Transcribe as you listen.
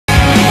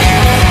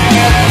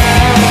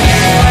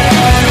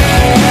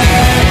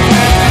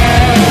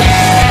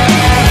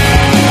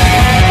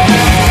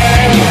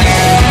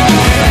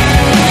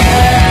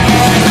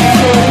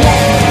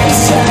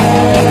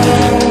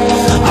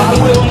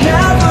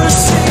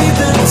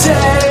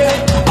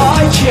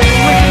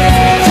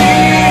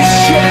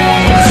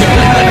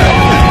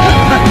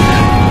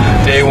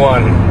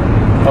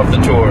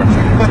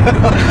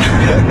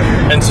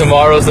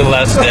tomorrow's the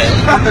last day.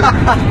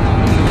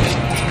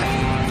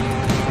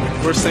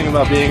 Worst thing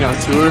about being on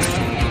tour is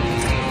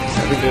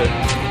having to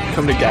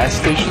come to gas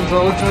stations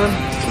all the time.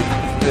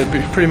 It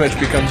pretty much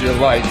becomes your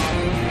life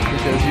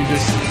because you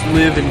just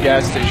live in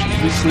gas stations.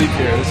 We sleep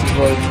here. This is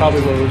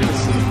probably where we're going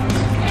to sleep.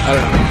 I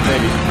don't know,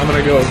 maybe. I'm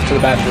going to go to the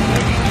bathroom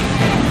maybe.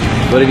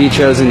 What have you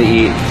chosen to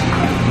eat?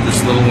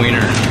 This little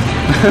wiener.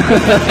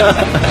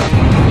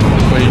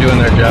 What are you doing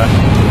there, Josh?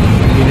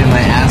 Eating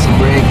my ass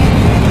break.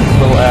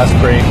 Little ass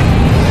break.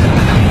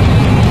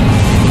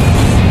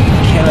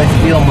 Can't really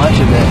feel much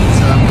of it,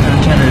 so I'm kind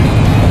of trying to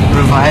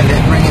revive it,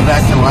 bring it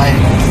back to life.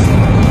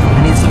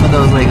 I need some of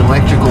those like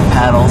electrical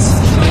paddles.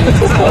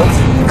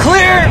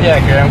 Clear! Yeah,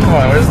 Graham, come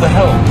on. Where's the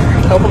help?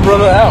 Help a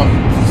brother out.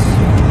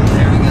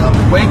 There we go.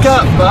 Wake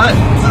up, butt!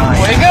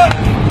 Wake up!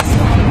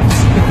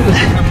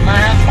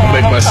 I'll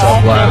make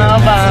myself laugh.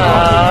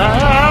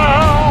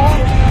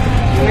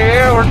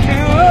 Yeah, we're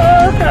too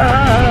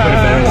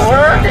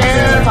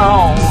working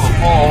on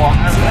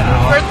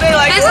birthday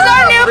like This is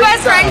our new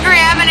best friend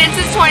Graham, and it's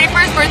his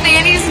 21st birthday,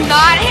 and he's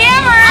not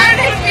hammered. I'm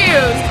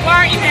confused. Why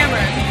aren't you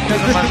hammered?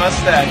 because of my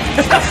mustache.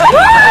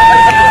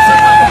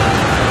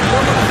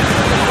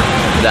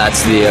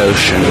 That's the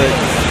ocean.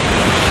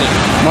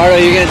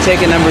 Marlo, you gonna take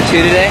a number 2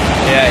 today?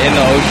 Yeah, in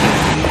the ocean.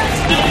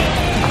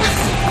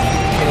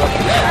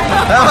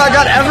 Oh, I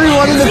got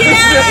everyone in the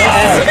picture.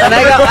 And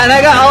I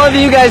got all of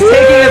you guys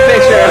taking a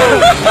picture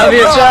of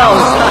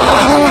yourselves.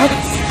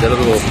 Is that a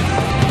little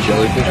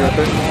jellyfish right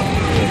there?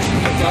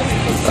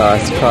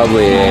 It's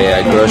probably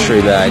a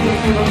grocery bag.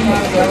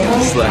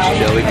 Slash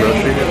jelly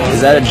grocery bag.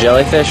 Is that a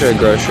jellyfish or a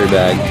grocery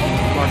bag?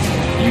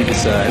 You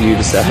decide. You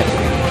decide.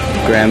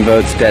 Graham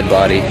votes dead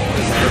body.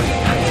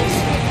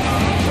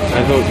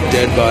 I vote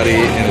dead body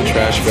in a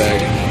trash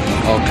bag,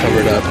 all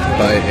covered up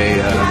by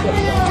a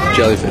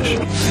jellyfish.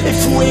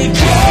 If we go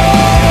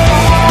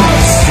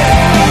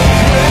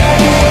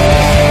separate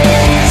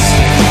ways,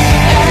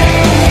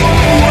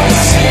 anyone would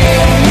see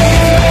me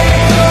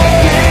make the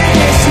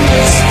biggest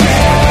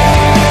mistake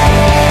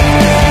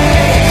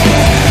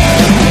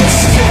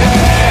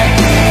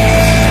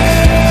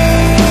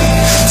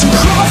to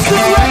cross the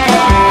red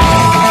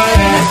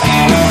line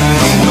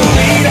will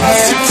lead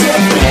us to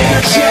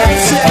bigger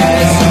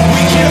chances.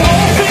 We can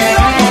open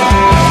our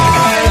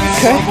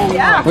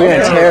minds. We're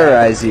gonna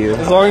terrorize you.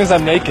 As long as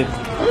I'm naked.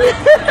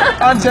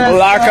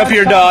 Lock up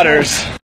your daughters.